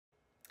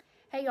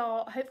Hey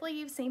y'all, hopefully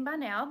you've seen by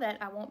now that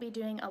I won't be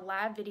doing a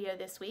live video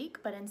this week,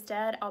 but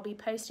instead I'll be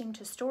posting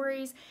to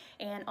stories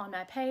and on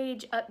my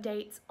page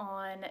updates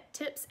on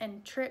tips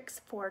and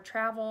tricks for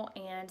travel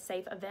and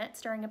safe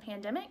events during a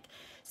pandemic.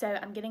 So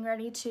I'm getting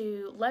ready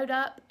to load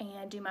up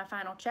and do my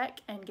final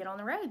check and get on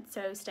the road.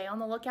 So stay on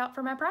the lookout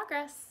for my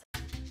progress.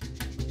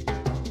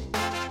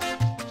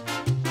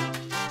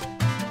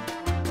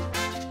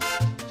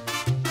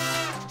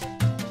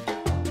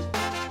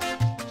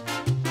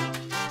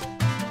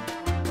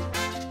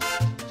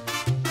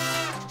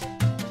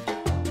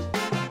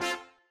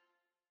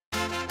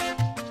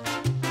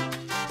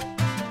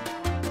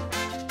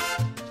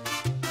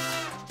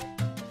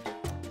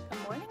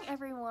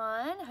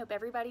 Hope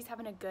everybody's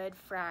having a good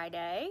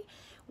Friday.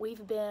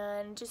 We've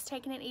been just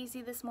taking it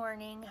easy this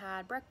morning,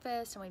 had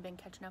breakfast, and we've been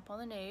catching up on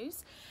the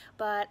news.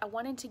 But I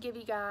wanted to give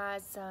you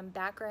guys some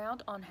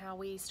background on how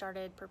we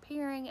started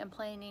preparing and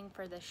planning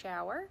for the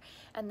shower,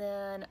 and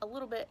then a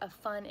little bit of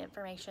fun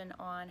information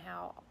on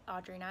how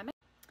Audrey and I met.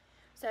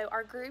 So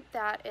our group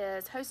that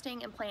is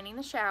hosting and planning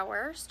the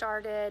shower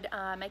started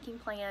making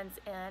plans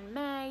in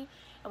May,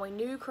 and we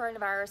knew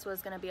coronavirus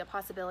was going to be a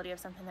possibility of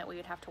something that we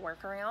would have to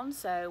work around.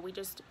 So we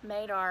just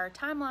made our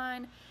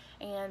timeline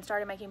and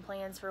started making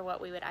plans for what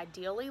we would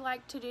ideally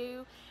like to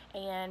do,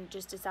 and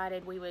just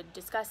decided we would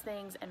discuss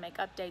things and make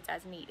updates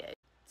as needed.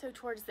 So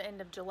towards the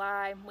end of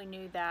July, we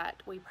knew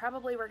that we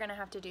probably were going to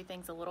have to do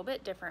things a little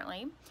bit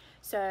differently.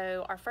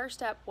 So our first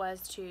step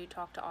was to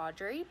talk to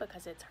Audrey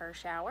because it's her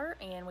shower,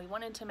 and we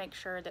wanted to make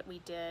sure that we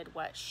did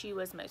what she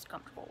was most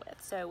comfortable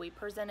with. So we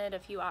presented a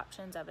few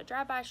options of a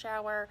drive-by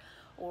shower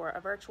or a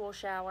virtual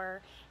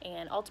shower,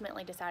 and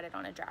ultimately decided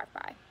on a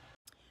drive-by.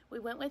 We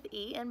went with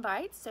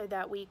e-invites so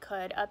that we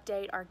could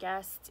update our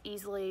guests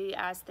easily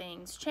as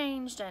things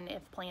changed and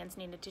if plans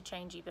needed to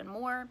change even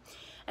more.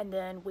 And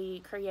then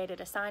we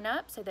created a sign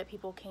up so that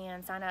people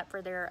can sign up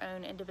for their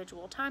own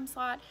individual time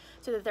slot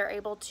so that they're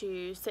able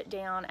to sit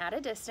down at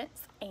a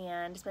distance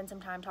and spend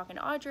some time talking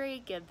to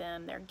Audrey, give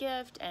them their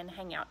gift, and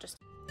hang out just.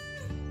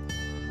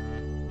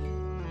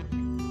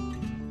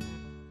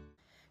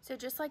 So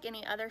just like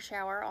any other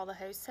shower, all the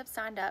hosts have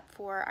signed up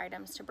for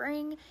items to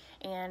bring,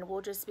 and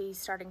we'll just be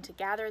starting to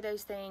gather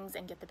those things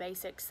and get the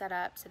basics set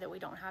up so that we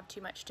don't have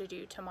too much to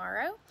do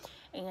tomorrow.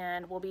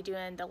 And we'll be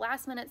doing the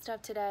last minute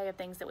stuff today of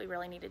things that we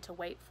really needed to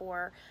wait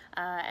for,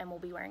 and we'll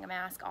be wearing a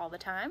mask all the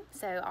time.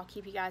 So I'll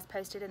keep you guys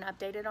posted and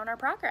updated on our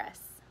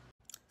progress.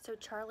 So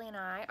Charlie and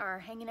I are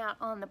hanging out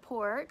on the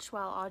porch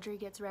while Audrey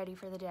gets ready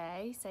for the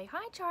day. Say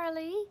hi,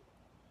 Charlie.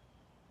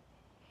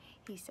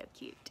 He's so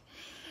cute.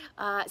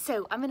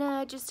 So I'm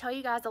gonna just tell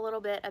you guys a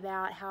little bit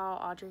about how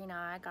Audrey and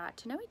I got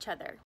to know each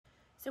other.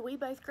 So we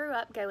both grew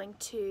up going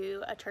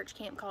to a church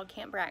camp called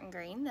Camp Bratton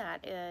Green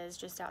that is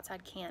just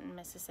outside Canton,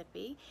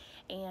 Mississippi.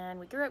 And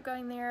we grew up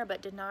going there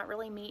but did not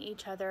really meet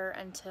each other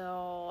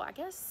until I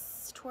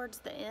guess towards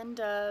the end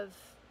of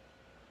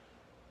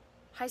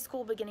high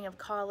school, beginning of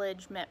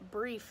college, met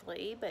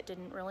briefly but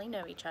didn't really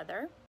know each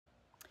other.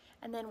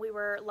 And then we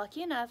were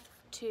lucky enough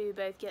to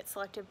both get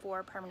selected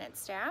for permanent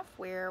staff,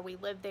 where we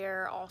live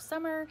there all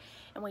summer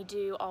and we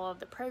do all of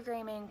the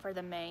programming for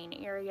the main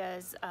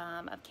areas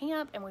of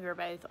camp. And we were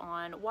both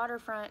on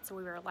waterfront, so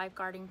we were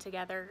lifeguarding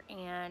together,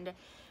 and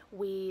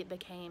we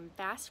became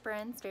fast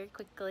friends very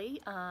quickly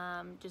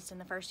just in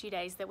the first few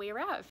days that we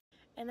arrived.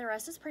 And the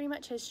rest is pretty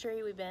much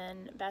history. We've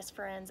been best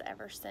friends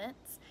ever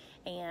since.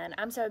 And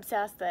I'm so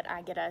obsessed that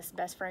I get us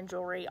best friend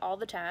jewelry all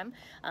the time.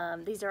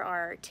 These are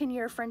our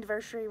 10-year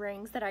friendiversary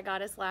rings that I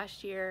got us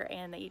last year,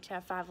 and they each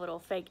have 5 little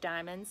fake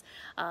diamonds.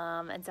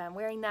 And so I'm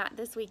wearing that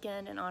this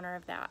weekend in honor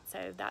of that.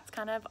 So that's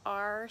kind of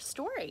our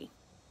story.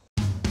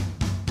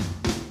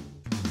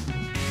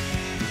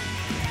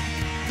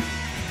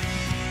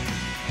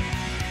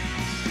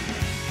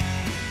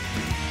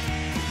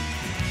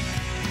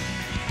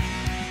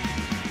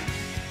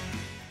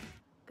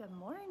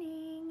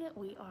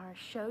 We are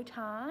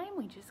showtime.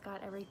 We just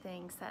got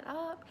everything set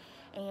up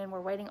and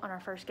we're waiting on our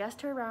first guest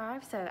to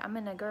arrive. So I'm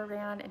gonna go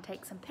around and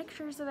take some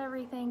pictures of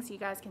everything so you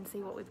guys can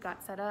see what we've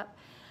got set up.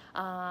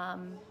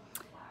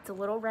 It's a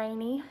little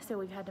rainy, so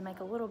we've had to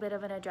make a little bit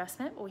of an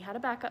adjustment, but we had a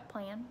backup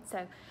plan.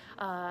 So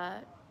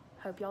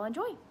hope y'all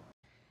enjoy.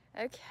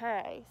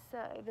 Okay, so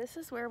this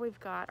is where we've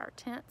got our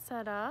tent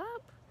set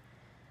up.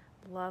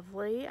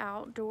 Lovely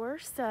outdoor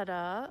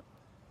setup.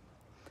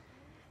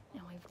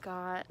 And we've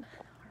got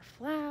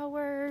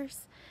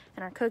flowers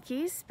and our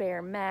cookies,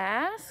 spare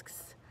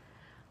masks.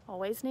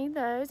 Always need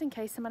those in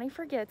case somebody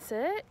forgets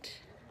it.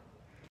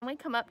 And we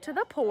come up to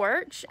the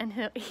porch,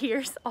 and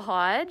here's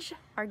Audrey,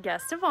 our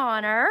guest of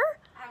honor.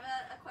 I have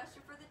a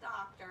question for the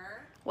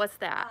doctor. What's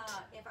that?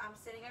 If I'm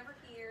sitting over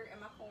here in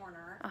my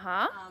corner,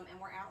 and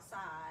we're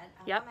outside,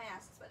 I have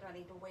masks, but do I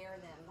need to wear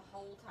them the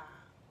whole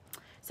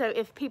time? So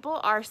if people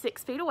are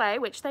 6 feet away,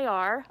 which they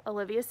are,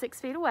 Olivia's 6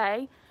 feet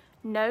away,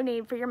 no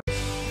need for your mask.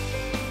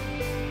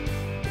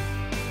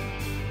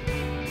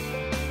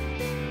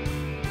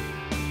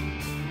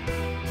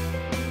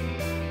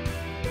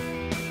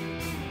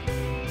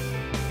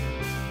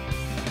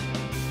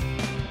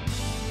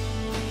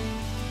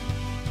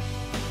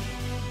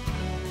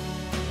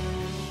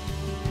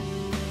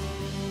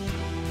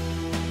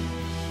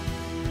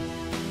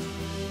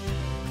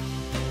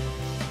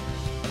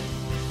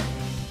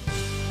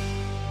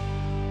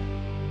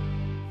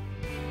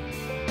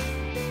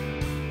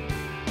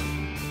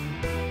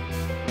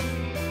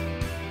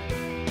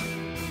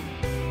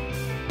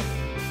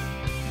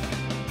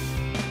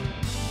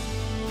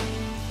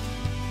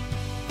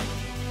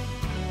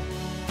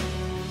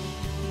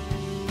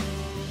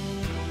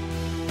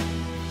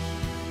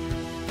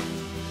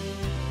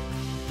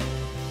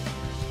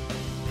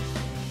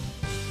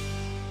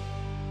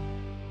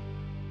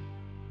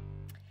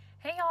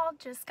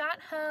 just got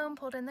home,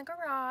 pulled in the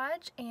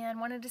garage, and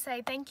wanted to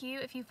say thank you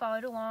if you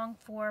followed along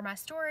for my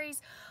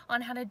stories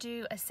on how to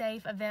do a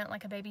safe event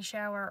like a baby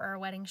shower or a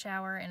wedding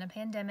shower in a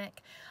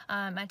pandemic.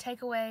 My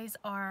takeaways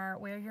are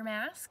wear your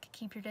mask,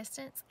 keep your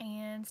distance,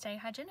 and stay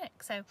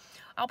hygienic. So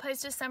I'll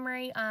post a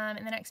summary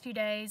in the next few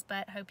days,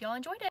 but hope y'all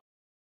enjoyed it.